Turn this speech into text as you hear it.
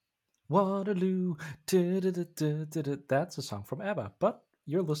Waterloo. Du-du-du-du-du-du. That's a song from ABBA. But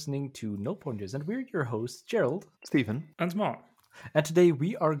you're listening to No Pointers, and we're your hosts, Gerald. Stephen. And Mark. And today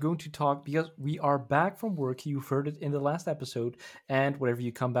we are going to talk because we are back from work. You've heard it in the last episode. And whenever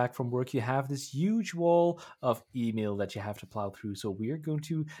you come back from work, you have this huge wall of email that you have to plow through. So we are going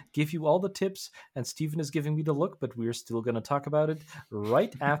to give you all the tips. And Stephen is giving me the look, but we're still going to talk about it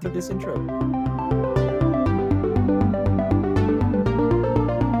right after this intro.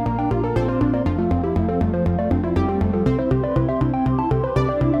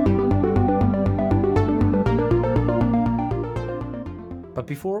 But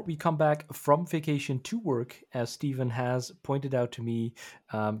before we come back from vacation to work, as Stephen has pointed out to me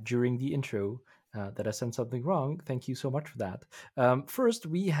during the intro, that I said something wrong. Thank you so much for that. First,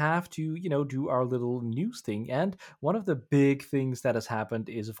 we have to, do our little news thing. And one of the big things that has happened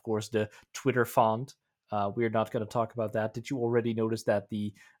is, of course, the Twitter font. We're not going to talk about that. Did you already notice that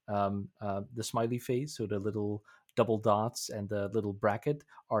the smiley face, so the little double dots and the little bracket,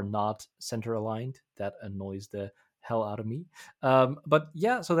 are not center aligned? That annoys the hell out of me. But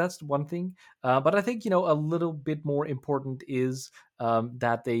yeah, so that's one thing. But I think, a little bit more important is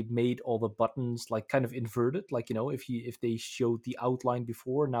that they made all the buttons like kind of inverted. Like, if they showed the outline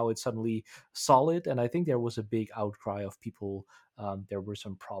before, now it's suddenly solid. And I think there was a big outcry of people. There were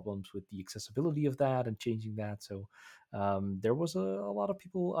some problems with the accessibility of that and changing that. So there was a lot of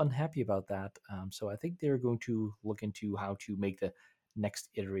people unhappy about that. So I think they're going to look into how to make the next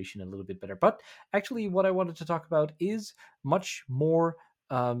iteration a little bit better. But actually, what I wanted to talk about is much more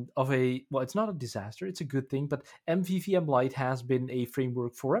of a, well, it's not a disaster, it's a good thing, but MVVM Lite has been a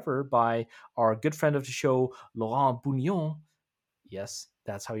framework forever by our good friend of the show, Laurent Bougnon. Yes,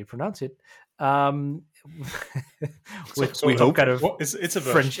 that's how you pronounce it. With we some hope. kind of It's a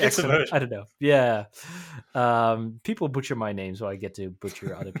French version. It's a accent. version. I don't know. Yeah. People butcher my name, so I get to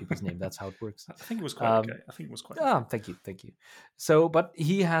butcher other people's name. That's how it works. I think it was quite okay. I think it was quite okay. Thank you. So, but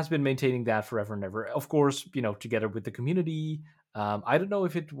he has been maintaining that forever and ever. Of course, together with the community. I don't know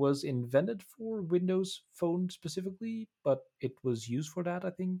if it was invented for Windows Phone specifically, but it was used for that, I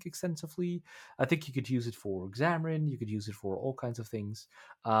think, extensively. I think you could use it for Xamarin. You could use it for all kinds of things.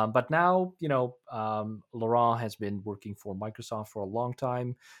 But now, Laurent has been working for Microsoft for a long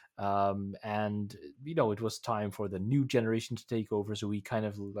time. And, it was time for the new generation to take over. So we kind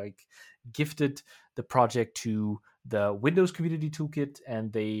of like gifted the project to the Windows Community Toolkit,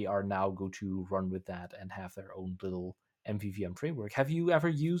 and they are now going to run with that and have their own little MVVM framework. Have you ever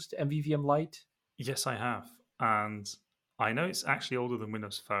used MVVM Lite? Yes, I have. And I know it's actually older than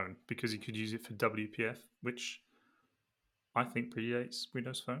Windows Phone because you could use it for WPF, which I think predates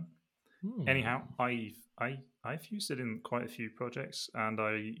Windows Phone. Anyhow, I've used it in quite a few projects, and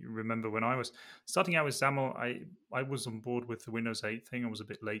I remember when I was starting out with XAML, I was on board with the Windows 8 thing. I was a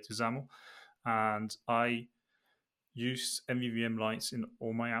bit late to XAML, and I used MVVM Lite in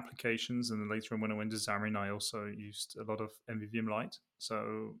all my applications. And then later on, when I went to Xamarin, I also used a lot of MVVM Lite.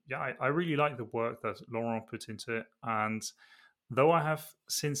 So yeah, I really like the work that Laurent put into it. And though I have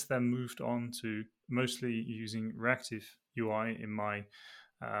since then moved on to mostly using reactive UI in my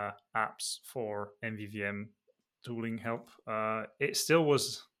apps for MVVM tooling help, it still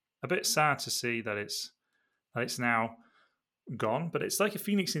was a bit sad to see that it's now gone, but it's like a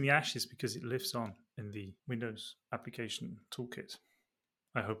phoenix in the ashes because it lives on in the Windows application toolkit.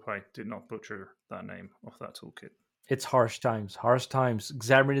 I hope I did not butcher that name of that toolkit. It's harsh times.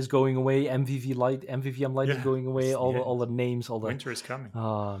 Xamarin is going away. MVVM Lite is going away. All the names, all the winter is coming.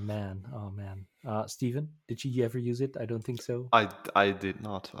 Oh man. Steven, did you ever use it? I don't think so. I did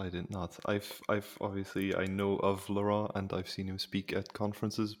not. I've obviously, I know of Laurent and I've seen him speak at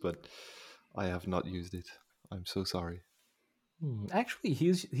conferences, but I have not used it. I'm so sorry. Actually,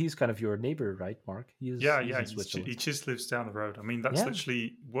 he's kind of your neighbor, right, Mark? He's in Switzerland. He just lives down the road. I mean, that's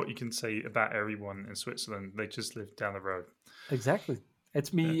literally what you can say about everyone in Switzerland. They just live down the road. Exactly.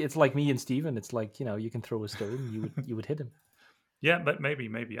 It's me. Yeah. It's like me and Steven. It's like, you can throw a stone, you would hit him. Yeah, but maybe.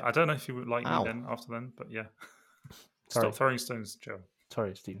 I don't know if you would like me then after then, but yeah. Stop throwing stones, Joe.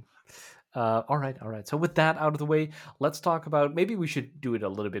 Sorry, Steven. All right. So with that out of the way, let's talk about, maybe we should do it a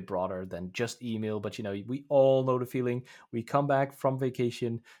little bit broader than just email, but we all know the feeling. We come back from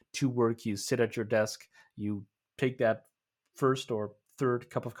vacation to work, you sit at your desk, you take that first or third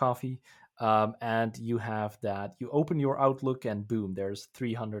cup of coffee, and you have that, you open your Outlook and boom, there's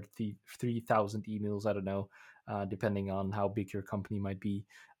 3,000 emails, I don't know, depending on how big your company might be.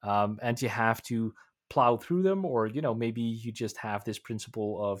 And you have to plow through them, or maybe you just have this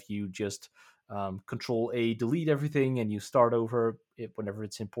principle of you just Control A, delete everything, and you start over whenever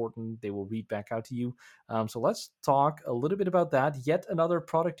it's important. They will read back out to you. So let's talk a little bit about that. Yet another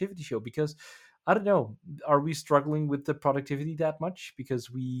productivity show, because I don't know, are we struggling with the productivity that much?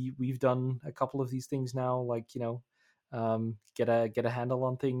 Because we've done a couple of these things now, like get a handle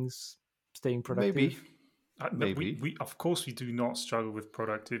on things, staying Maybe. productive. No, Maybe. we of course we do not struggle with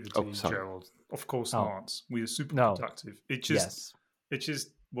productivity, Oh, sorry. Gerald. Of course Oh not. We are super no, productive. yes, It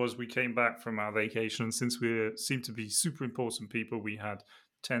just was we came back from our vacation, and since we seem to be super important people, we had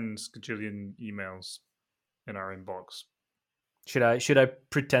 10 skajillion emails in our inbox. should I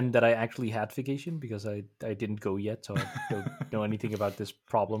pretend that I actually had vacation, because I didn't go yet, so I don't know anything about this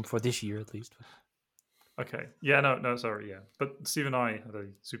problem for this year at least. Okay. Yeah, no, sorry, yeah. But Steve and I had a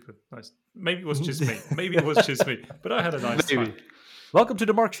super nice. Maybe it was just me. Maybe it was just me. But I had a nice time. Welcome to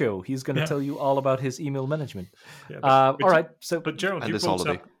the Mark Show. He's going to Yeah. tell you all about his email management. Yeah, all right. So, but Gerald, And you this brought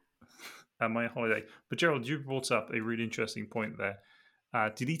holiday. up my holiday. But Gerald, you brought up a really interesting point there.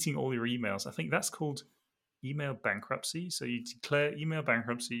 Deleting all your emails. I think that's called email bankruptcy. So you declare email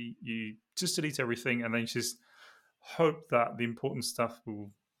bankruptcy, you just delete everything, and then just hope that the important stuff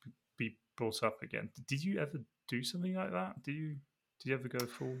will be brought up again. Did you ever do something like that? Did you ever go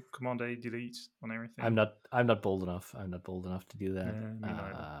full Command A delete on everything? I'm not bold enough. I'm not bold enough to do that. Yeah, me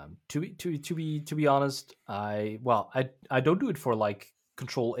neither. To be honest, I don't do it for like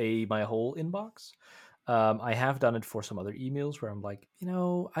Control A my whole inbox. I have done it for some other emails where I'm like,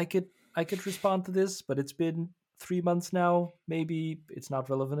 I could respond to this, but it's been 3 months now. Maybe it's not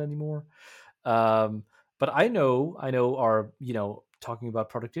relevant anymore. But I know our, talking about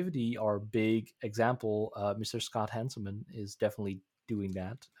productivity, our big example, Mr. Scott Hanselman is definitely doing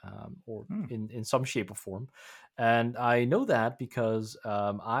that, or in some shape or form. And I know that because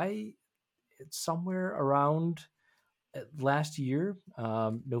it's somewhere around last year,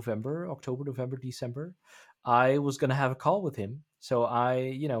 October, November, December, I was going to have a call with him. So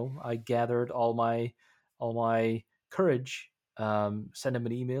I gathered all my courage, sent him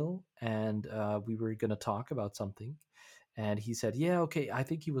an email, and we were going to talk about something. And he said, yeah, okay, I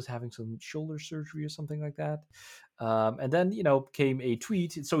think he was having some shoulder surgery or something like that. And then, came a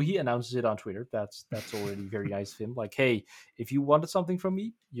tweet. So he announces it on Twitter. That's already very nice of him. Like, hey, if you wanted something from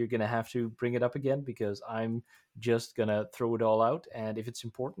me, you're going to have to bring it up again, because I'm just going to throw it all out. And if it's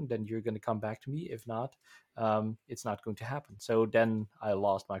important, then you're going to come back to me. If not, it's not going to happen. So then I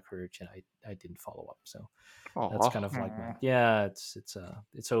lost my courage, and I didn't follow up. So that's kind of like yeah, it's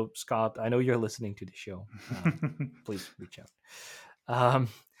so Scott, I know you're listening to the show. Please reach out.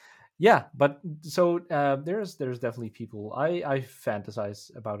 Yeah, but so there's definitely people. I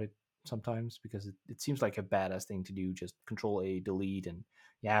fantasize about it sometimes, because it seems like a badass thing to do. Just Control A, delete, and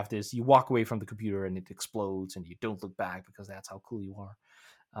you have this. You walk away from the computer and it explodes, and you don't look back, because that's how cool you are.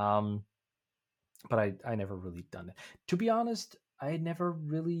 But I never really done it. To be honest, I never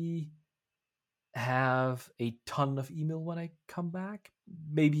really have a ton of email when I come back.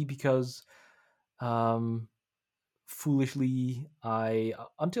 Maybe because foolishly, I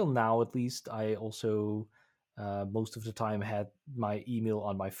until now at least, I also most of the time had my email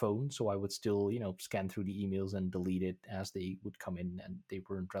on my phone, so I would still scan through the emails and delete it as they would come in and they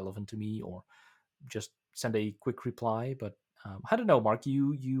weren't relevant to me, or just send a quick reply. But I don't know, Mark,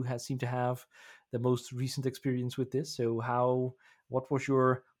 you seem to have the most recent experience with this. So what was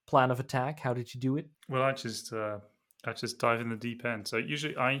your plan of attack? How did you do it? Well, I just dive in the deep end. So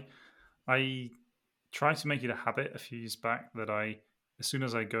usually I try to make it a habit a few years back that as soon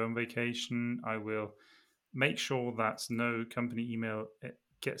as I go on vacation, I will make sure that no company email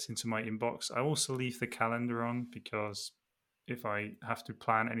gets into my inbox. I also leave the calendar on, because if I have to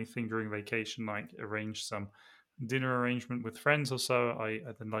plan anything during vacation, like arrange some dinner arrangement with friends or so, I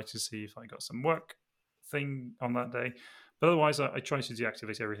then like to see if I got some work thing on that day. But otherwise, I try to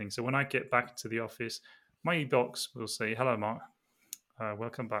deactivate everything. So when I get back to the office, my inbox will say, "Hello, Mark.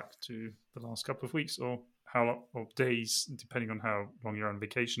 Welcome back to the last couple of weeks or how long, or days, depending on how long you're on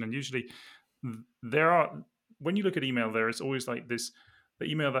vacation." And usually, when you look at email, there is always like the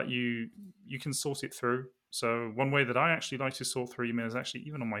email that you can sort it through. So one way that I actually like to sort through email is actually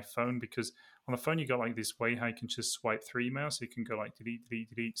even on my phone, because on the phone you got like this way how you can just swipe through email, so you can go like delete,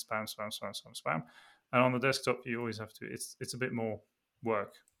 spam, spam. And on the desktop, you always have to. It's a bit more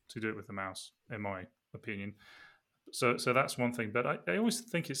work to do it with the mouse, in my opinion. So that's one thing. But I always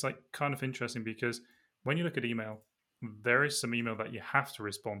think it's like kind of interesting, because when you look at email, there is some email that you have to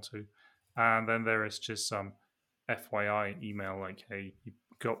respond to, and then there is just some FYI email, like, hey, you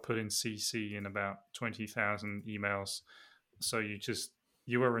got put in CC in about 20,000 emails, so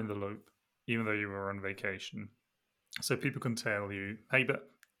you were in the loop, even though you were on vacation. So people can tell you, hey,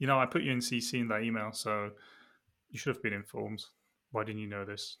 but I put you in CC in that email, so you should have been informed. Why didn't you know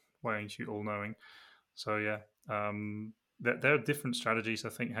this? Why aren't you all knowing? So yeah, there are different strategies. I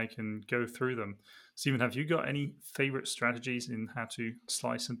think how you can go through them. Stephen, have you got any favorite strategies in how to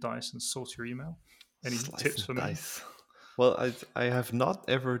slice and dice and sort your email? Any Slice tips and for me? dice. Well, I have not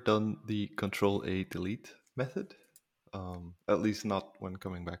ever done the Control A delete method. At least not when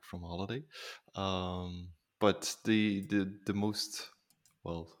coming back from holiday. But the most,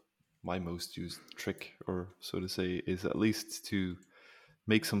 well, my most used trick, or so to say, is at least to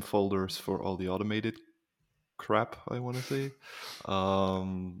make some folders for all the automated crap, I want to say.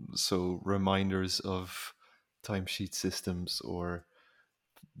 So reminders of timesheet systems or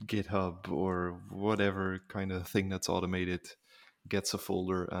GitHub or whatever kind of thing that's automated gets a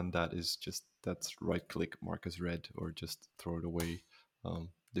folder, and that's right click, mark as read, or just throw it away,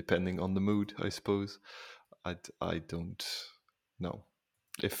 depending on the mood, I suppose. I don't know.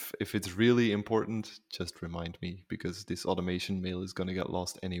 If it's really important, just remind me, because this automation mail is gonna get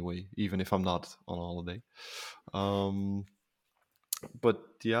lost anyway, even if I'm not on holiday. But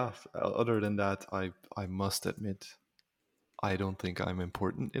yeah, other than that, I must admit, I don't think I'm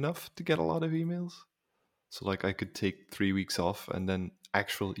important enough to get a lot of emails. So like I could take 3 weeks off, and then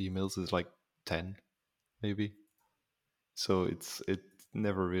actual emails is like 10, maybe. So it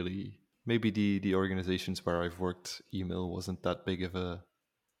never really. Maybe the organizations where I've worked, email wasn't that big of a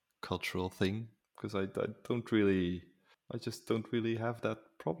cultural thing, because I don't really. I just don't really have that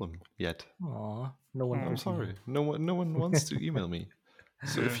problem yet. Aw, no one I'm knows you sorry. No one wants to email me.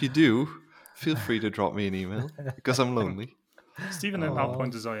 So Yeah. if you do, feel free to drop me an email, because I'm lonely. Stephen and Aw.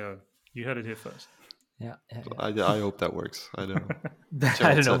 Altpointers.io. You heard it here first. Yeah, yeah, I hope that works. I don't know. yeah. I Gerald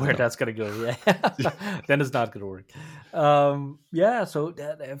don't know said where no. that's gonna go. Yeah, then it's not gonna work. Yeah. So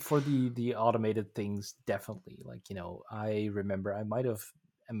for the automated things, definitely. Like I remember I might have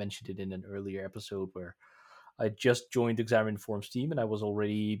mentioned it in an earlier episode where I just joined Examine Forms team, and I was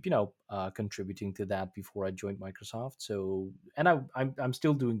already, contributing to that before I joined Microsoft. So, and I'm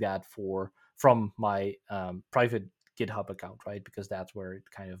still doing that from my private GitHub account, right? Because that's where it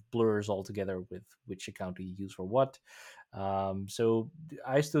kind of blurs all together with which account you use for what. So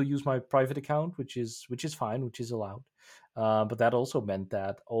I still use my private account, which is fine, which is allowed. But that also meant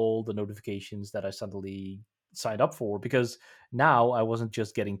that all the notifications that I suddenly signed up for, because now I wasn't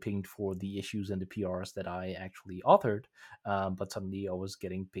just getting pinged for the issues and the PRs that I actually authored, but suddenly I was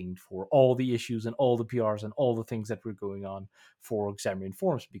getting pinged for all the issues and all the PRs and all the things that were going on for Xamarin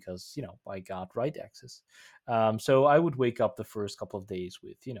Forms, because I got write access. So I would wake up the first couple of days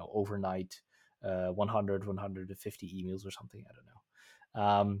with overnight 100 150 emails or something, I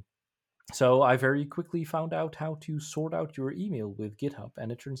don't know. So I very quickly found out how to sort out your email with GitHub, and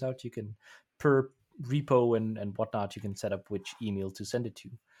it turns out you can, per repo and whatnot, you can set up which email to send it to.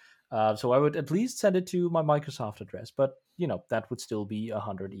 So I would at least send it to my Microsoft address, but that would still be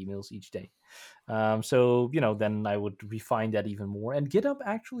 100 emails each day. So then I would refine that even more. And GitHub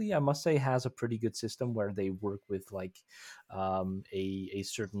actually, I must say, has a pretty good system where they work with like a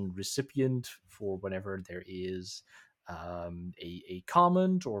certain recipient for whenever there is a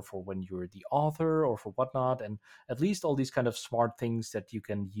comment, or for when you're the author, or for whatnot, and at least all these kind of smart things that you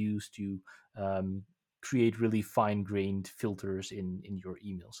can use to create really fine-grained filters in your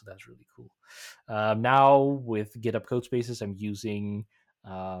email. So that's really cool. Now with GitHub Codespaces, I'm using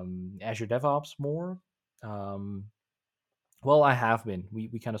Azure DevOps more. Um, well, I have been.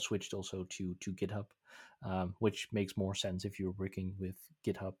 We kind of switched also to GitHub, which makes more sense if you're working with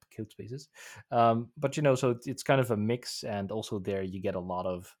GitHub Codespaces. But so it's kind of a mix, and also there you get a lot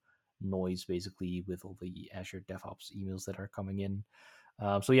of noise basically with all the Azure DevOps emails that are coming in.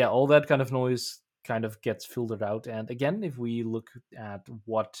 So yeah, all that kind of noise kind of gets filtered out. And again, if we look at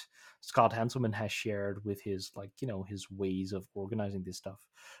what Scott Hanselman has shared with his his ways of organizing this stuff,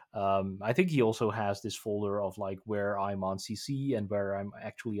 I think he also has this folder of like where I'm on CC and where I'm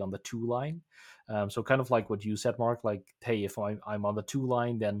actually on the to line. So kind of like what you said, Mark, like, hey, if I'm on the to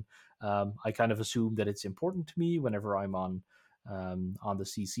line, then I kind of assume that it's important to me. Whenever I'm on the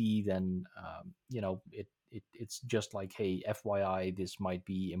CC, then it's just like, hey, FYI, this might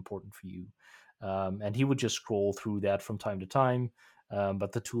be important for you. And he would just scroll through that from time to time.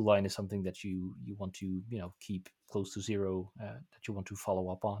 But the to line is something that you want to keep close to zero, that you want to follow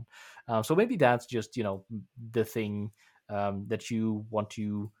up on. So maybe that's just the thing that you want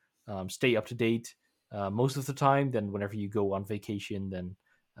to stay up to date most of the time. Then whenever you go on vacation, then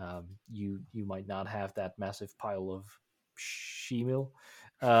you might not have that massive pile of shemale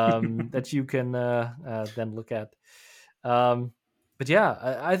that you can then look at. But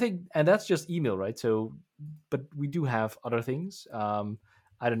yeah, I think, and that's just email, right? So, but we do have other things.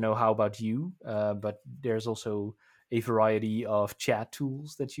 I don't know how about you, but there's also a variety of chat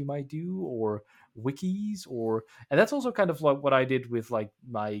tools that you might do, or wikis, or and that's also kind of like what I did with like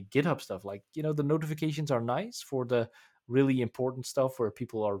my GitHub stuff. Like, the notifications are nice for the really important stuff where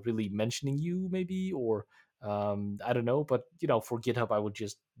people are really mentioning you, maybe, or I don't know. But for GitHub, I would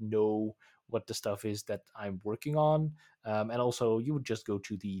just know what the stuff is that I'm working on, and also you would just go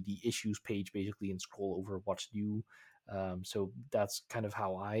to the issues page basically and scroll over what's new. So that's kind of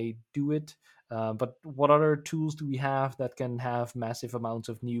how I do it. But what other tools do we have that can have massive amounts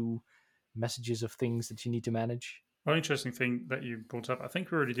of new messages of things that you need to manage? One interesting thing that you brought up, I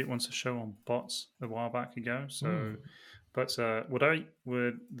think we already did once a show on bots a while back ago. Hmm. So, but what I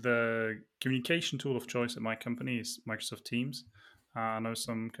would the communication tool of choice at my company is Microsoft Teams. I know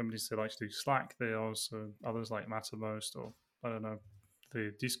some companies they like to do Slack. There are also others like Mattermost, or I don't know,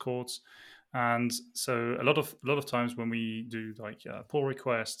 the Discords. And so a lot of times when we do like pull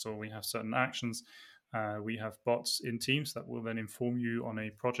requests or we have certain actions, we have bots in Teams that will then inform you on a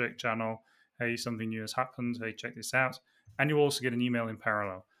project channel. Hey, something new has happened. Hey, check this out. And you also get an email in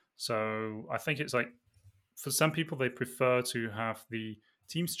parallel. So I think it's like for some people, they prefer to have the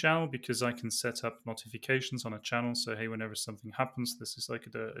Teams channel because I can set up notifications on a channel. So, hey, whenever something happens, this is like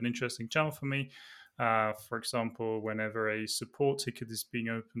an interesting channel for me. For example, whenever a support ticket is being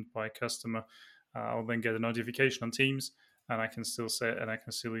opened by a customer, I'll then get a notification on Teams, and I can still set and I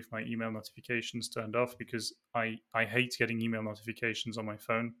can still leave my email notifications turned off because I hate getting email notifications on my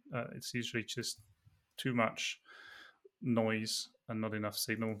phone. It's usually just too much noise and not enough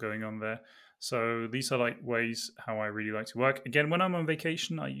signal going on there. So these are like ways how I really like to work. Again, when I'm on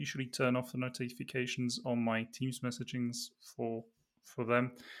vacation, I usually turn off the notifications on my Teams messagings for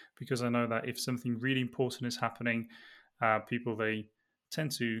them because I know that if something really important is happening, people they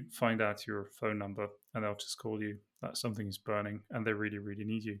tend to find out your phone number and they'll just call you that something is burning and they really really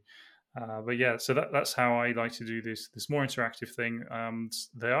need you. But yeah, so that's how I like to do this more interactive thing.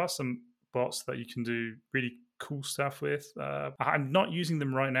 There are some bots that you can do really cool stuff with. I'm not using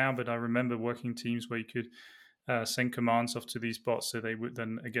them right now, but I remember working teams where you could send commands off to these bots so they would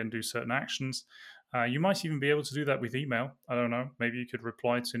then again do certain actions. You might even be able to do that with email. I don't know. Maybe you could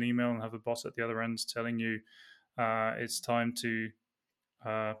reply to an email and have a bot at the other end telling you it's time to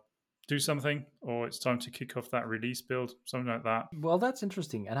uh, do something or it's time to kick off that release build, something like that. Well, that's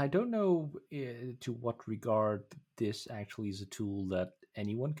interesting, and I don't know to what regard this actually is a tool that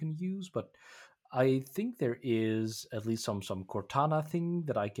anyone can use, but I think there is at least some Cortana thing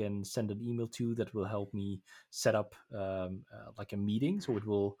that I can send an email to that will help me set up like a meeting. So it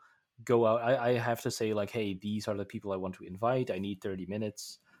will go out. I have to say like, hey, these are the people I want to invite. I need 30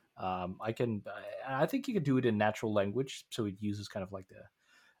 minutes. I can. I think you can do it in natural language, so it uses kind of like the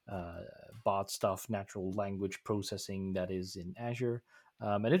bot stuff, natural language processing that is in Azure,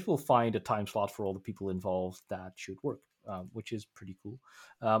 and it will find a time slot for all the people involved that should work, which is pretty cool.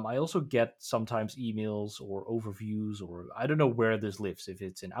 I also get sometimes emails or overviews, or I don't know where this lives, if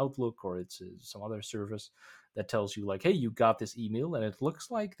it's in Outlook or it's some other service that tells you like, hey, you got this email, and it looks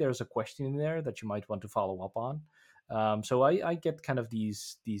like there's a question in there that you might want to follow up on. So I get kind of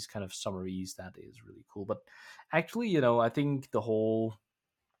these kind of summaries that is really cool. But actually, I think the whole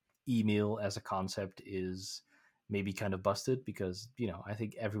email as a concept is maybe kind of busted because I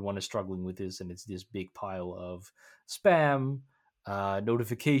think everyone is struggling with this, and it's this big pile of spam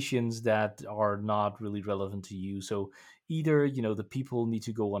notifications that are not really relevant to you. So either the people need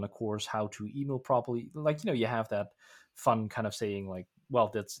to go on a course how to email properly, like you have that fun kind of saying like, well,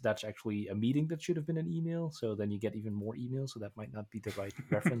 that's actually a meeting that should have been an email, so then you get even more emails, so that might not be the right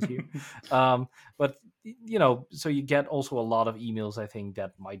reference here. But so you get also a lot of emails, I think,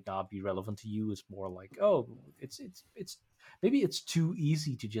 that might not be relevant to you. It's more like, oh, it's maybe it's too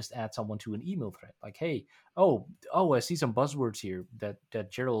easy to just add someone to an email thread, like, hey, I see some buzzwords here that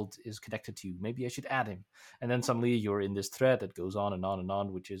Gerald is connected to, maybe I should add him. And then suddenly you're in this thread that goes on and on and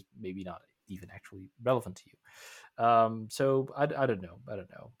on, which is maybe not even actually relevant to you. So I don't know.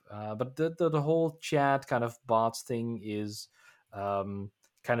 But the whole chat kind of bots thing is kind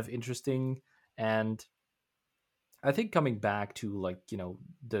of interesting. And I think coming back to like,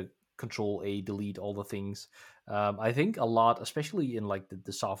 the control A, delete all the things, I think a lot, especially in like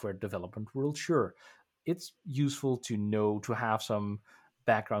the software development world, sure, it's useful to know, to have some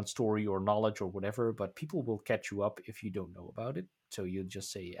background story or knowledge or whatever, but people will catch you up if you don't know about it. So you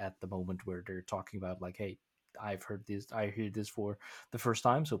just say at the moment where they're talking about like, hey, I hear this for the first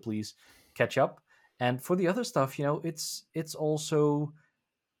time, so please catch up. And for the other stuff, it's also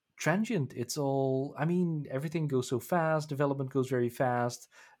transient. It's all, I mean, everything goes so fast, development goes very fast.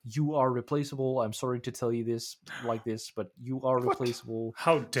 You are replaceable. I'm sorry to tell you this like this, but you are What? replaceable.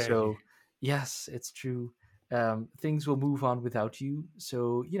 How dare you? So, yes, it's true. Things will move on without you.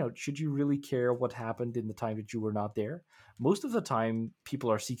 So, should you really care what happened in the time that you were not there? Most of the time,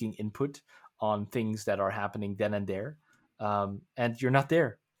 people are seeking input on things that are happening then and there, and you're not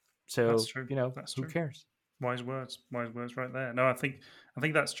there. That's So, true. That's who true. cares? Wise words, right there. No, I think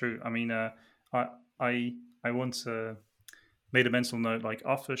that's true. I mean, I I I once made a mental note. Like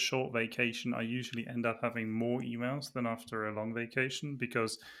after a short vacation, I usually end up having more emails than after a long vacation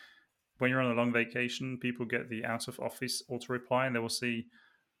because when you're on a long vacation, people get the out of office auto reply and they will see,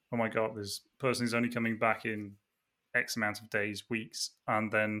 oh my god, this person is only coming back in X amount of days, weeks,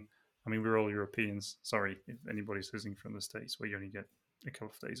 and then I mean we're all Europeans. Sorry if anybody's listening from the States where you only get a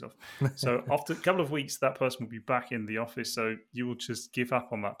couple of days off. So after a couple of weeks, that person will be back in the office. So you will just give up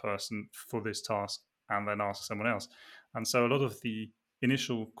on that person for this task and then ask someone else. And so a lot of the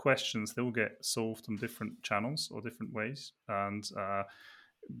initial questions they will get solved on different channels or different ways. And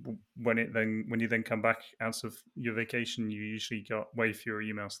when you then come back out of your vacation, you usually got way fewer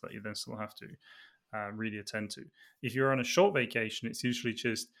emails that you then still have to really attend to. If you're on a short vacation, it's usually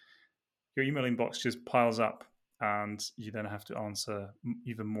just your email inbox just piles up, and you then have to answer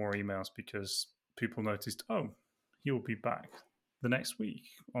even more emails because people noticed, oh, he will be back the next week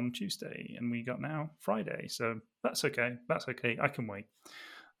on Tuesday, and we got now Friday, so that's okay. That's okay. I can wait.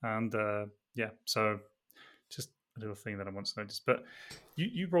 And yeah, so just a little thing that I once noticed. But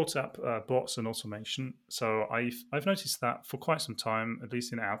you brought up bots and automation, so I've noticed that for quite some time, at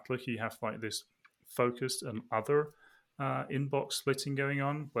least in Outlook, you have like this focused and other inbox splitting going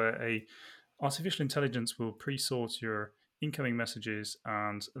on, where a artificial intelligence will pre-sort your incoming messages,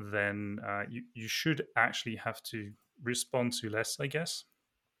 and then you should actually have to respond to less, I guess,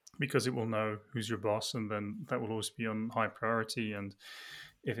 because it will know who's your boss, and then that will always be on high priority. And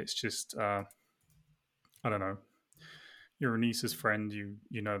if it's just I don't know, your niece's friend,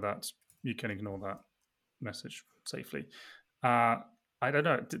 you know that you can ignore that message safely. Uh, I don't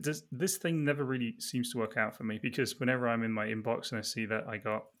know. This thing never really seems to work out for me because whenever I'm in my inbox and I see that I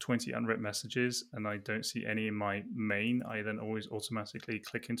got 20 unread messages and I don't see any in my main, I then always automatically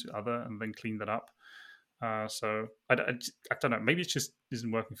click into other and then clean that up. So I don't know. Maybe it just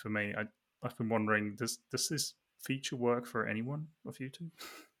isn't working for me. I've been wondering, does this feature work for anyone of you two?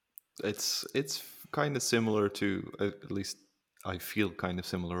 It's kind of similar to, at least I feel kind of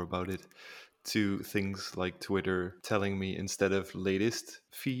similar about it, to things like Twitter telling me instead of latest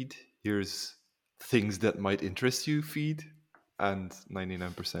feed, here's things that might interest you feed, and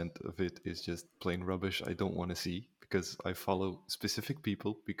 99% of it is just plain rubbish I don't want to see because I follow specific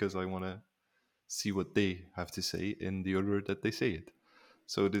people because I want to see what they have to say in the order that they say it.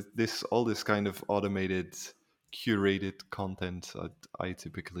 So this all this kind of automated, curated content, I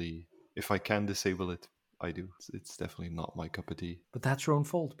typically, if I can disable it, I do. It's definitely not my cup of tea. But that's your own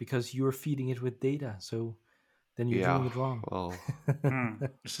fault because you're feeding it with data. So then you're doing Yeah, it wrong. well,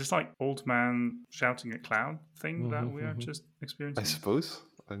 It's just like old man shouting at cloud thing that we are Mhm. just I experiencing. suppose,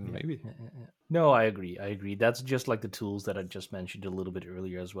 and Yeah, maybe. yeah. No, I agree. I agree. That's just like the tools that I just mentioned a little bit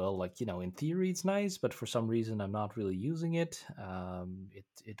earlier as well. Like, in theory it's nice, but for some reason I'm not really using it.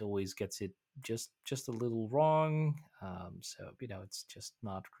 It always gets it just a little wrong. So it's just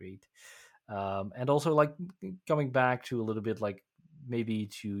not great. And also, like, coming back to a little bit, like, maybe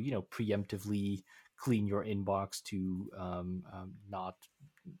to preemptively clean your inbox to not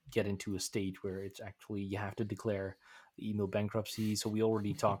get into a state where it's actually you have to declare the email bankruptcy. So we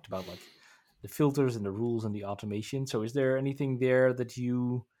already talked about like the filters and the rules and the automation. So is there anything there that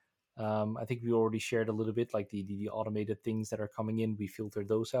you I think we already shared a little bit, like the automated things that are coming in. We filter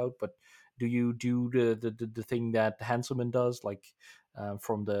those out, but do you do the thing that Hanselman does, like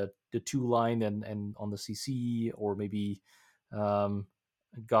from the two line and on the CC, or maybe um,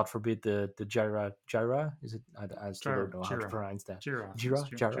 God forbid the Jira, is it? I still don't know how to pronounce that. Jira, I think it's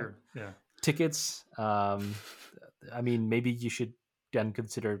Jira Jira. Yeah. tickets. I mean, maybe you should then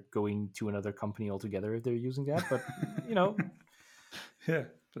consider going to another company altogether if they're using that. But you know, Yeah,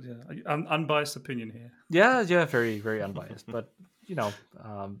 but yeah, unbiased opinion here. yeah, very very unbiased. But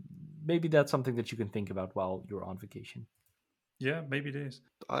maybe that's something that you can think about while you're on vacation. Yeah, maybe it is.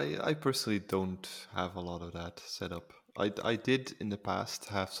 I personally don't have a lot of that set up. I did in the past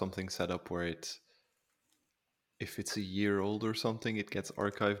have something set up where if it's a year old or something, it gets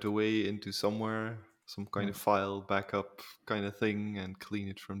archived away into somewhere, some kind of file backup kind of thing, and clean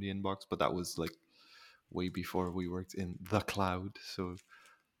it from the inbox. But that was like way before we worked in the cloud, so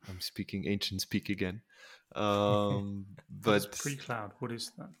I'm speaking ancient speak again. That's But pre-cloud. What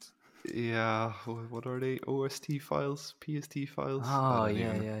is that? yeah, what are they? OST files, PST files? Oh,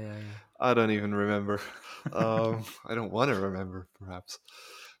 yeah. I don't even remember. I don't want to remember, perhaps.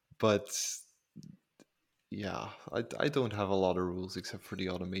 But yeah, I don't have a lot of rules except for the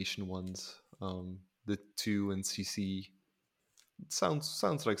automation ones. The 2 and CC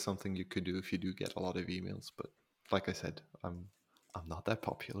sounds like something you could do if you do get a lot of emails. But like I said, I'm not that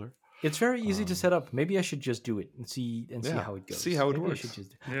popular. It's very easy to set up. Maybe I should just do it and see Yeah, how it goes. see how it Maybe I works. should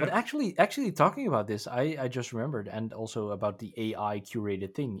just. Yeah. But actually, talking about this, I just remembered, and also about the AI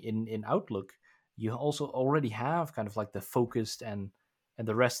curated thing in Outlook. You also already have kind of like the focused and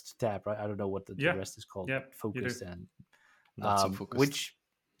the rest tab, right? I don't know what the Yeah. rest is called. Yeah, you do. Focused and Not so focused.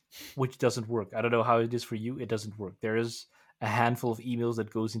 which doesn't work. I don't know how it is for you. It doesn't work. There is a handful of emails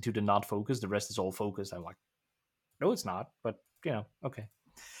that goes into the not focused. The rest is all focused. I'm like, no, it's not. But okay.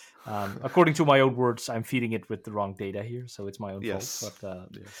 According to my own words, I'm feeding it with the wrong data here, so it's my own fault. But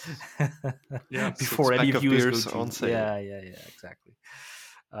Yeah, before any of you beers go to on sale. yeah, exactly.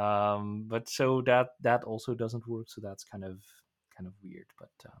 But so that also doesn't work, so that's kind of weird. But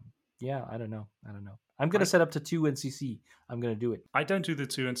yeah, I don't know. I'm gonna set up to 2 NCC. I'm gonna do it. I don't do the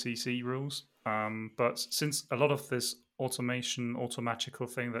 2 NCC rules, but since a lot of this automatical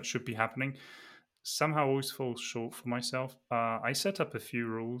thing that should be happening somehow always falls short for myself, I set up a few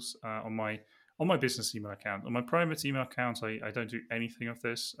rules on my business email account. On my private email account, I don't do anything of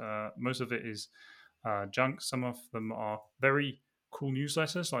this. Most of it is junk. Some of them are very cool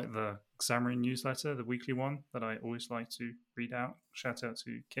newsletters, like the Xamarin newsletter, the weekly one that I always like to read out. Shout out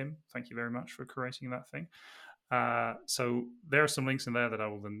to Kim. Thank you very much for creating that thing. So there are some links in there that I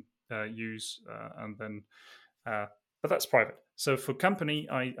will then use, and then, but that's private. So for company,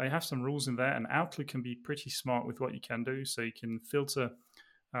 I have some rules in there, and Outlook can be pretty smart with what you can do. So you can filter.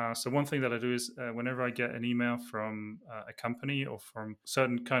 So one thing that I do is whenever I get an email from a company or from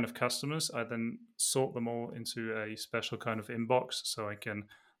certain kind of customers, I then sort them all into a special kind of inbox, so I can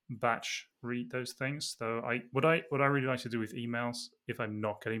batch read those things. So what I really like to do with emails, if I'm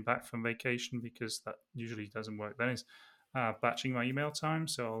not getting back from vacation, because that usually doesn't work, then is batching my email time.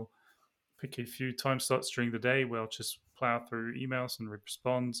 So I'll pick a few time slots during the day where I'll just plow through emails and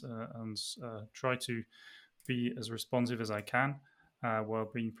respond and try to be as responsive as I can while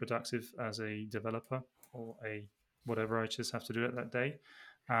being productive as a developer or a whatever I just have to do it that day.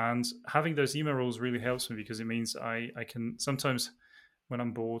 And having those email rules really helps me, because it means I can sometimes, when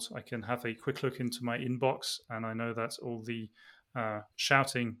I'm bored, I can have a quick look into my inbox, and I know that all the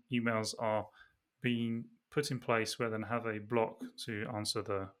shouting emails are being put in place where then have a block to answer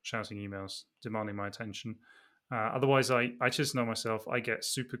the shouting emails demanding my attention. Otherwise, I just know myself, I get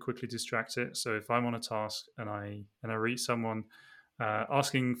super quickly distracted. So if I'm on a task and I read someone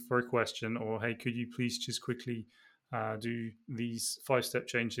asking for a question, or hey, could you please just quickly do these 5-step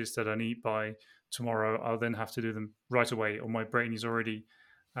changes that I need by tomorrow, I'll then have to do them right away, or my brain is already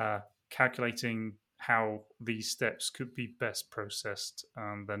calculating how these steps could be best processed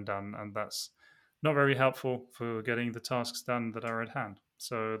and then done, and that's not very helpful for getting the tasks done that are at hand.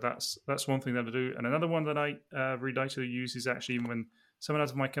 So that's one thing that I do. And another one that I really like to use is actually when someone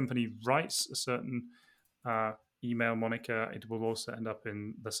out of my company writes a certain email moniker, it will also end up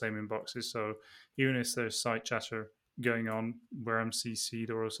in the same inboxes. So even if there's site chatter going on where I'm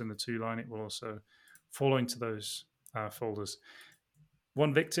CC'd or also in the 2 line, it will also fall into those folders.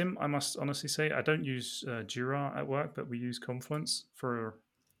 One victim, I must honestly say, I don't use Jira at work, but we use Confluence for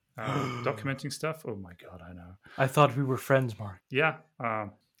documenting stuff. Oh my god, I know. I thought we were friends, Mark. Yeah,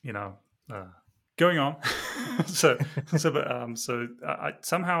 going on. so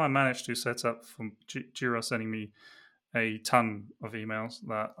somehow I managed to set up from Jira sending me a ton of emails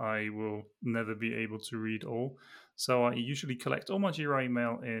that I will never be able to read all. So I usually collect all my Jira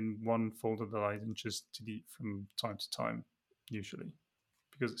email in one folder that I then just delete from time to time, usually,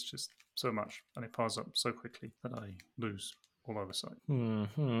 because it's just so much and it piles up so quickly that I lose all oversight.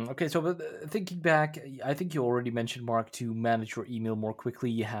 Okay, so but thinking back, I think you already mentioned, Mark, to manage your email more quickly,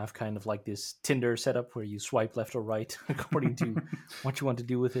 you have kind of like this Tinder setup where you swipe left or right according to what you want to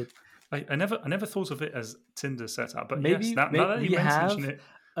do with it. I never thought of it as Tinder setup, but maybe, yes, now that you mention it,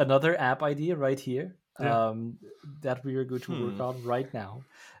 another app idea right here Yeah. that we are going to work on right now.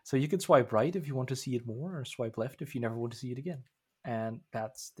 So you can swipe right if you want to see it more, or swipe left if you never want to see it again. And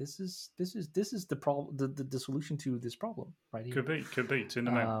this is the problem, the solution to this problem right here. Could be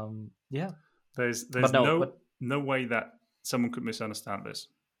Tinder Mail. Yeah. There's no way that someone could misunderstand this.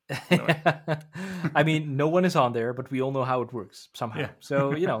 No way. I mean, no one is on there, but we all know how it works somehow. Yeah.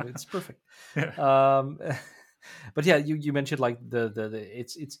 So it's perfect. Yeah. But yeah, you mentioned like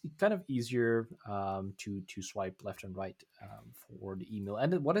it's kind of easier to swipe left and right for the email.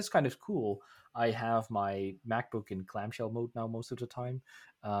 And what is kind of cool, I have my MacBook in clamshell mode now most of the time,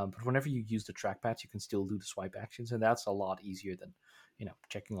 but whenever you use the trackpad, you can still do the swipe actions, and that's a lot easier than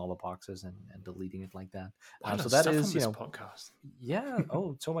checking all the boxes and deleting it like that. Why So not that stuff is on this podcast? yeah.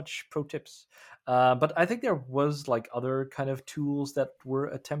 Oh, so much pro tips. But I think there was like other kind of tools that were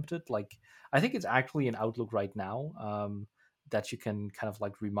attempted. Like I think it's actually in Outlook right now, that you can kind of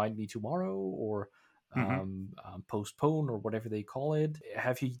like remind me tomorrow or Hmm. postpone or whatever they call it.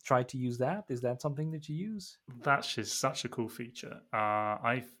 Have you tried to use that? Is that something that you use? That's just such a cool feature.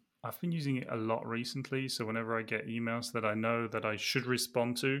 I've been using it a lot recently. So whenever I get emails that I know that I should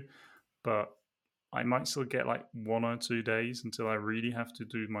respond to, but I might still get like 1 or 2 days until I really have to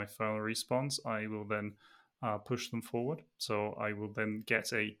do my final response, I will then push them forward. So I will then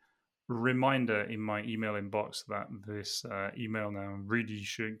get a reminder in my email inbox that this email now really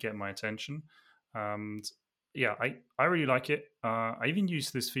should get my attention. And yeah, I really like it. I even use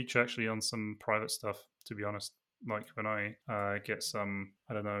this feature actually on some private stuff, to be honest. Like when I get some,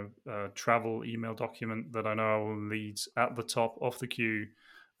 I don't know, travel email document that I know I will need at the top of the queue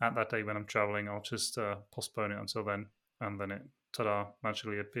at that day when I'm traveling, I'll just postpone it until then, and then it, ta-da,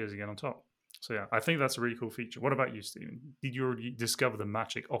 magically appears again on top. So yeah, I think that's a really cool feature. What about you, Stephen? Did you already discover the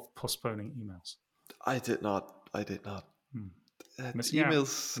magic of postponing emails? I did not. I did not. Hmm. Missing out.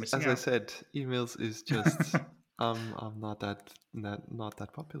 Emails, Missing as I out. said, emails is just I'm not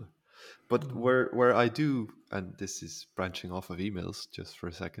that popular. But Mm. where I do, and this is branching off of emails just for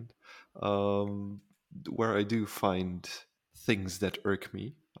a second, um, where I do find things that irk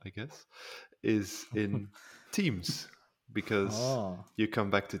me, I guess, is in Teams, because Oh. you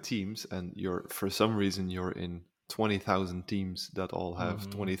come back to Teams and you're for some reason you're in 20,000 teams that all have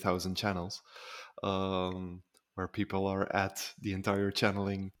Hmm. 20,000 channels, where people are at the entire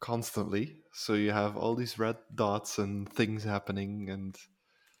channeling constantly. So you have all these red dots and things happening, and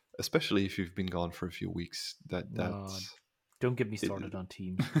especially if you've been gone for a few weeks, Don't get me it, started on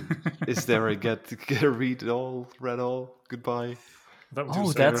Teams, please. is there a get a read all, read all, goodbye? That would be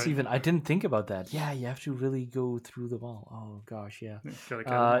Oh, so that's great. even. I didn't think about that. Yeah, you have to really go through them all. Oh gosh, yeah. Yeah, gotta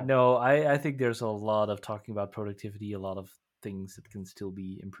get them all. No, I think there's a lot of talking about productivity, a lot of things that can still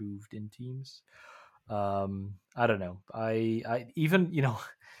be improved in Teams. I don't know. I even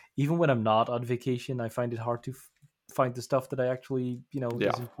even when I'm not on vacation, I find it hard to find the stuff that I actually Yeah,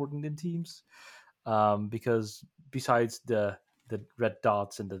 is important in Teams. Because besides the red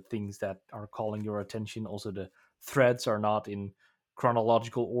dots and the things that are calling your attention, also the threads are not in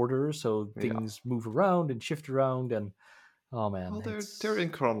chronological order, so yeah. things move around and shift around, and oh man, Well, they're it's in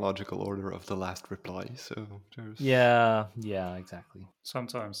chronological order of the last reply, so yeah, exactly.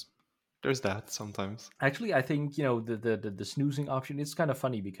 Sometimes. there's that sometimes. Actually, I think the snoozing option is kind of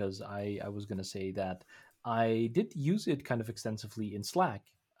funny because I was gonna say that I did use it kind of extensively in Slack,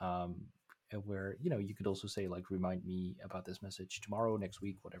 where you could also say like remind me about this message tomorrow, next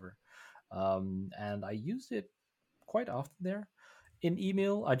week, whatever. And I used it quite often there. In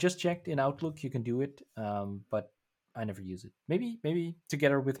email, I just checked in Outlook you can do it, but I never use it. Maybe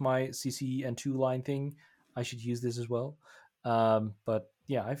together with my CC and two line thing, I should use this as well. But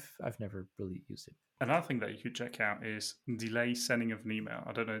yeah, I've never really used it. Another thing that you could check out is delay sending of an email.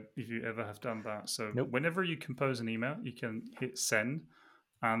 I don't know if you ever have done that. So Nope. whenever you compose an email, you can hit send,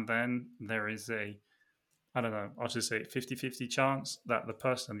 and then there is a, I don't know, I'll just say 50-50 chance that the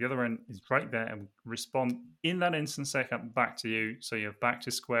person on the other end is right there and respond in that instant second back to you. So you're back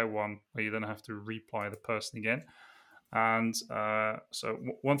to square one, where you then have to reply the person again. And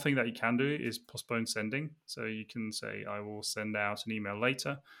one thing that you can do is postpone sending. So you can say, I will send out an email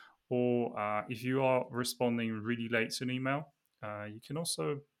later. Or if you are responding really late to an email, you can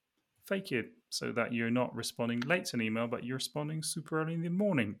also fake it so that you're not responding late to an email, but you're responding super early in the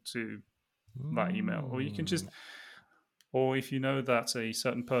morning to that email. Or you can just, Mm. or if you know that a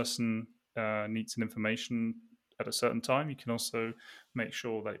certain person needs an information at a certain time, you can also make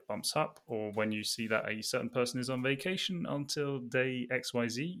sure that it bumps up. Or when you see that a certain person is on vacation until day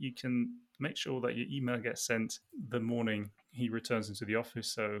XYZ, you can make sure that your email gets sent the morning he returns into the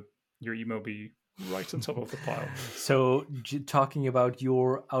office. So your email will be right on top of the pile. So, talking about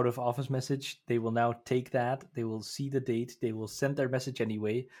your out of office message, they will now take that. They will see the date. They will send their message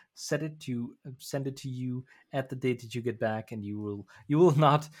anyway. Send it to you at the date that you get back, and you will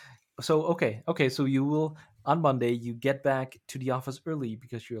not. So okay. So you will on Monday. You get back to the office early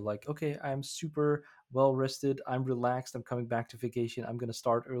because you're like, okay, I'm super well rested. I'm relaxed. I'm coming back to vacation. I'm gonna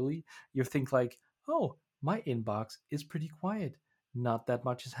start early. You think like, oh, my inbox is pretty quiet. not that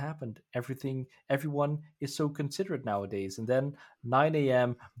much has happened. Everyone is so considerate nowadays. And then 9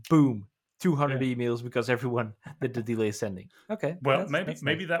 a.m., boom, 200 Yeah. emails because everyone did the delay sending. Okay, Well, that's nice.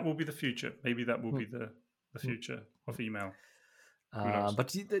 maybe that will be the future. Maybe that will Hmm, be the hmm, future hmm. of email. Who knows?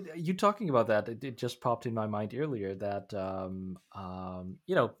 But you talking about that, it just popped in my mind earlier that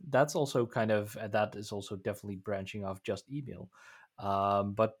that's also kind of that is also definitely branching off just email.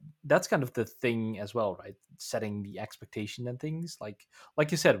 But that's kind of the thing as well, right? Setting the expectation and things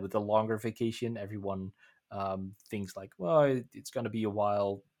like you said, with the longer vacation, everyone thinks like, well, it's going to be a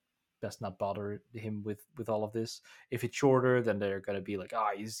while, best not bother him with all of this. If it's shorter, then they're going to be like,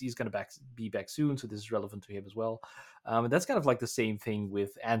 he's going to be back soon, so this is relevant to him as well. And that's kind of like the same thing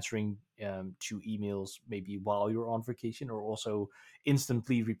with answering to emails, maybe while you're on vacation, or also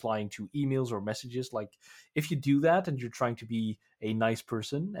instantly replying to emails or messages. Like if you do that and you're trying to be a nice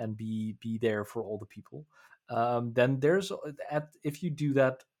person and be there for all the people, then if you do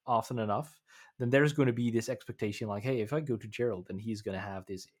that often enough, then there's going to be this expectation like, hey, if I go to Gerald, then he's going to have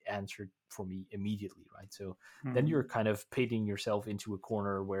this answered for me immediately, right? So then you're kind of painting yourself into a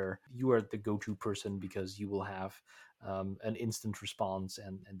corner where you are the go-to person because you will have an instant response,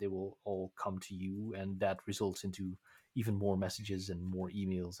 and they will all come to you, and that results into even more messages and more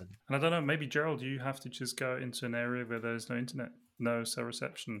emails. And I don't know, maybe Gerald, you have to just go into an area where there's no internet, no cell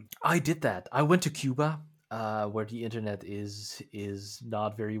reception. I did that. I went to Cuba, where the internet is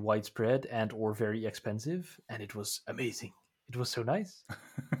not very widespread and or very expensive, and it was amazing. It was so nice.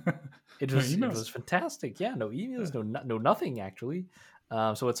 It No was emails. fantastic. Yeah, no emails, Yeah. no nothing actually.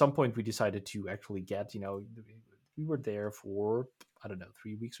 So at some point we decided to actually get, we were there for, I don't know,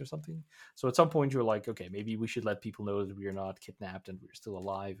 3 weeks or something. So at some point you're like, okay, maybe we should let people know that we are not kidnapped and we're still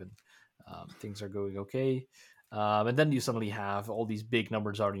alive, and things are going okay. And then you suddenly have all these big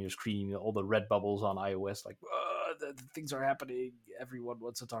numbers on your screen, all the red bubbles on iOS, like, the things are happening. Everyone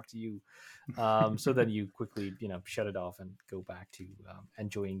wants to talk to you. So then you quickly, shut it off and go back to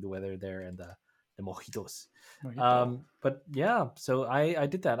enjoying the weather there and the mojitos. Mojito. But yeah, so I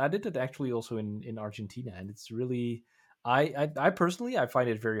did that. I did it actually also in Argentina, and it's really. I personally I find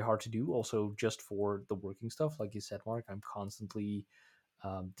it very hard to do. Also, just for the working stuff, like you said, Mark, I'm constantly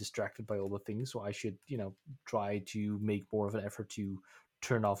distracted by all the things. So I should, try to make more of an effort to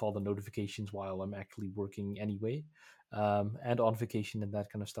turn off all the notifications while I'm actually working anyway, and on vacation and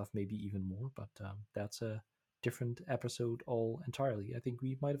that kind of stuff, maybe even more. But that's a different episode all entirely. I think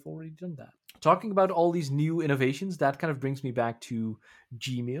we might have already done that. Talking about all these new innovations, that kind of brings me back to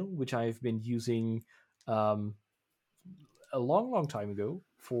Gmail, which I've been using um, a long time ago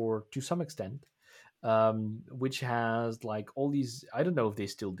for to some extent, which has like all these, I don't know if they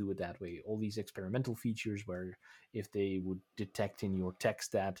still do it that way, all these experimental features where if they would detect in your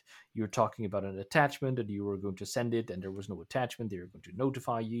text that you're talking about an attachment and you were going to send it and there was no attachment, they're going to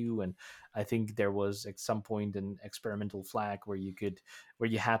notify you. And I think there was at some point an experimental flag where you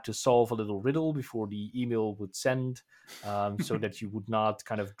had to solve a little riddle before the email would send, so that you would not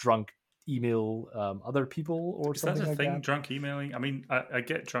kind of drunk email other people or Is that something a like thing, that. drunk emailing? I mean, I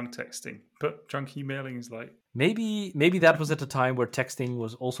get drunk texting, but drunk emailing is like. Maybe that was at a time where texting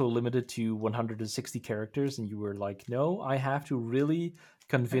was also limited to 160 characters, and you were like, "No, I have to really Yeah,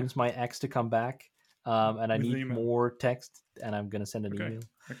 convince my ex to come back, and I with an need email. more text, and I'm gonna send an Okay, email."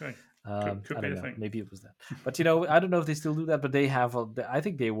 okay. Could I be don't a know. thing. Maybe it was that, but I don't know if they still do that. But they have. I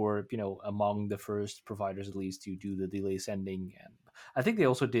think they were, among the first providers at least to do the delay sending, and I think they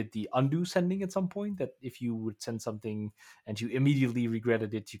also did the undo sending at some point. That if you would send something and you immediately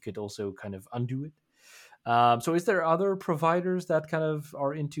regretted it, you could also kind of undo it. So is there other providers that kind of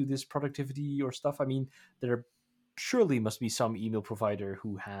are into this productivity or stuff? I mean, there surely must be some email provider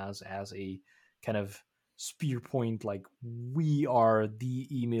who has as a kind of spear point, like, we are the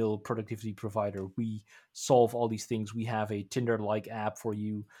email productivity provider. We solve all these things. We have a Tinder-like app for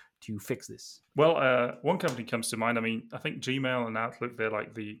you to fix this. Well, one company comes to mind. I mean, I think Gmail and Outlook, they're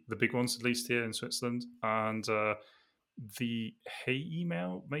like the big ones, at least here in Switzerland. And the Hey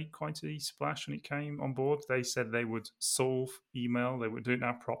email made quite a splash when it came on board. They said they would solve email, they would do it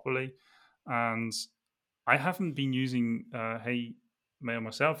now properly. And I haven't been using Hey Mail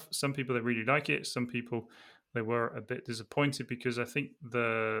myself. Some people they really like it. Some people they were a bit disappointed because I think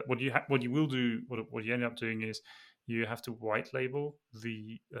what you will do what you end up doing is you have to white label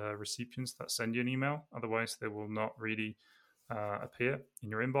the recipients that send you an email. Otherwise, they will not really appear in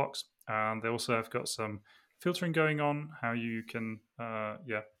your inbox. And they also have got some filtering going on, how you can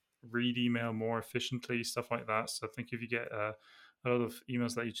read email more efficiently, stuff like that. So I think if you get a lot of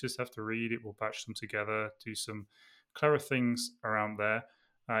emails that you just have to read, it will batch them together, do some clever things around there.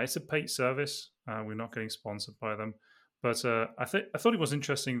 It's a paid service. We're not getting sponsored by them, But I thought it was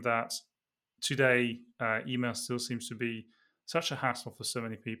interesting that today email still seems to be such a hassle for so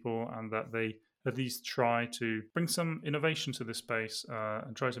many people, and that they at least try to bring some innovation to this space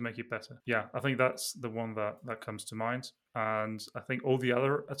and try to make it better. Yeah, I think that's the one that comes to mind. And I think all the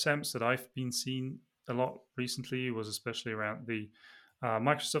other attempts that I've been seeing a lot recently was especially around the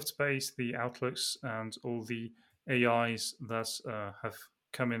Microsoft space, the Outlooks, and all the AIs that have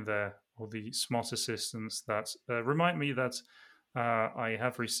come in there, or the smart assistants that remind me that I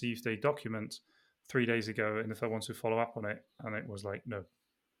have received a document 3 days ago, and if I want to follow up on it, and it was like, no,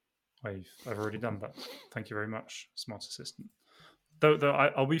 I've already done that. Thank you very much, smart assistant. Though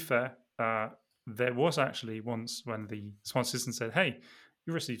I'll be fair, there was actually once when the smart assistant said, "Hey,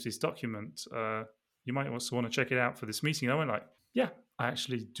 you received this document. You might also want to check it out for this meeting." I went like, "Yeah, I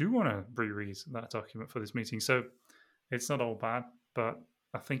actually do want to reread that document for this meeting." So it's not all bad, but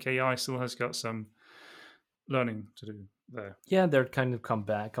I think AI still has got some learning to do there. Yeah, there kind of comes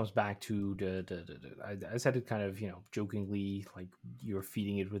back to I said it kind of jokingly, like you're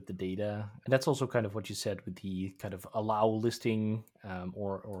feeding it with the data, and that's also kind of what you said with the kind of allow listing,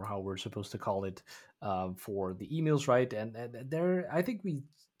 or how we're supposed to call it, for the emails, right? And there, I think we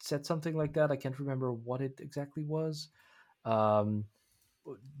said something like that. I can't remember what it exactly was. Um,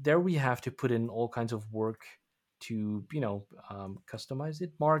 there we have to put in all kinds of work to customize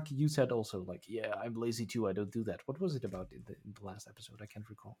it. Mark, you said also, like, yeah, I'm lazy too, I don't do that. What was it about in the last episode? I can't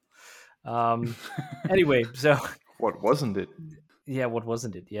recall. Anyway, so What wasn't it? yeah, what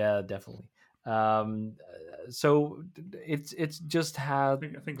wasn't it? Yeah, definitely. So it's just had,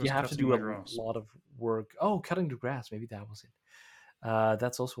 I think it you was have to cutting do the a grass. lot of work. Oh, cutting the grass, maybe that was it.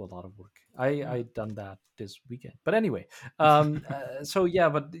 That's also a lot of work. I done that this weekend. But anyway, so yeah,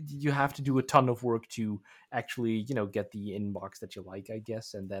 but you have to do a ton of work to actually, get the inbox that you like, I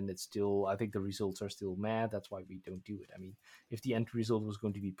guess. And then it's still, I think the results are still mad. That's why we don't do it. I mean, if the end result was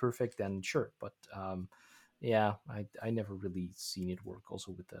going to be perfect, then sure. But yeah, I never really seen it work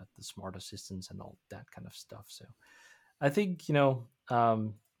also with the smart assistants and all that kind of stuff. So I think,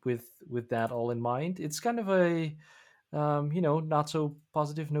 with that all in mind, it's kind of a not so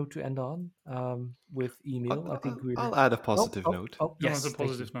positive note to end on, with email. I think I'll we're. add a Oh, positive note. No, it's a yes, thank you.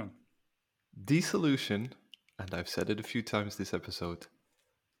 positive note. The solution, and I've said it a few times this episode,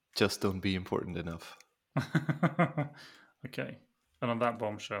 just don't be important enough. Okay. And on that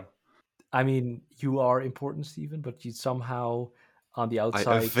bombshell. I mean, you are important, Stephen, but you somehow on the I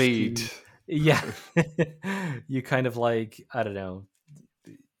outside evade. seem, yeah, you kind of like, I don't know,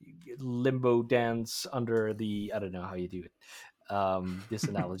 limbo dance under the, I don't know how you do it. This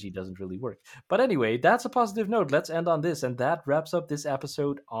analogy doesn't really work. But anyway, that's a positive note. Let's end on this. And that wraps up this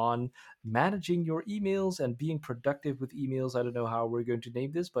episode on managing your emails and being productive with emails. I don't know how we're going to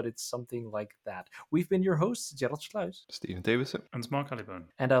name this, but it's something like that. We've been your hosts, Gerald Sluis. Steven Davison. And Mark Halliburn.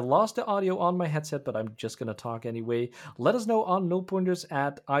 And I lost the audio on my headset, but I'm just going to talk anyway. Let us know on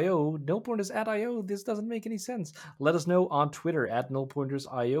nullpointers@io. Nullpointers@io, this doesn't make any sense. Let us know on Twitter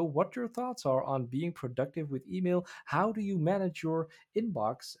 @nullpointers.io what your thoughts are on being productive with email. How do you manage your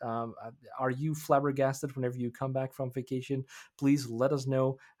inbox? Are you flabbergasted whenever you come back from vacation? Please let us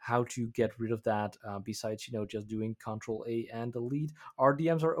know how to get rid of that, besides just doing Control-A and delete. Our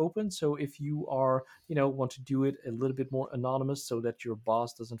DMs are open, so if you are want to do it a little bit more anonymous so that your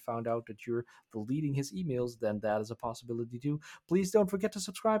boss doesn't find out that you're deleting his emails, then that is a possibility too. Please don't forget to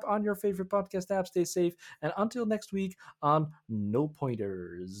subscribe on your favorite podcast app. Stay safe, and until next week on Null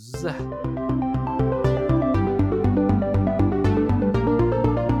Pointers.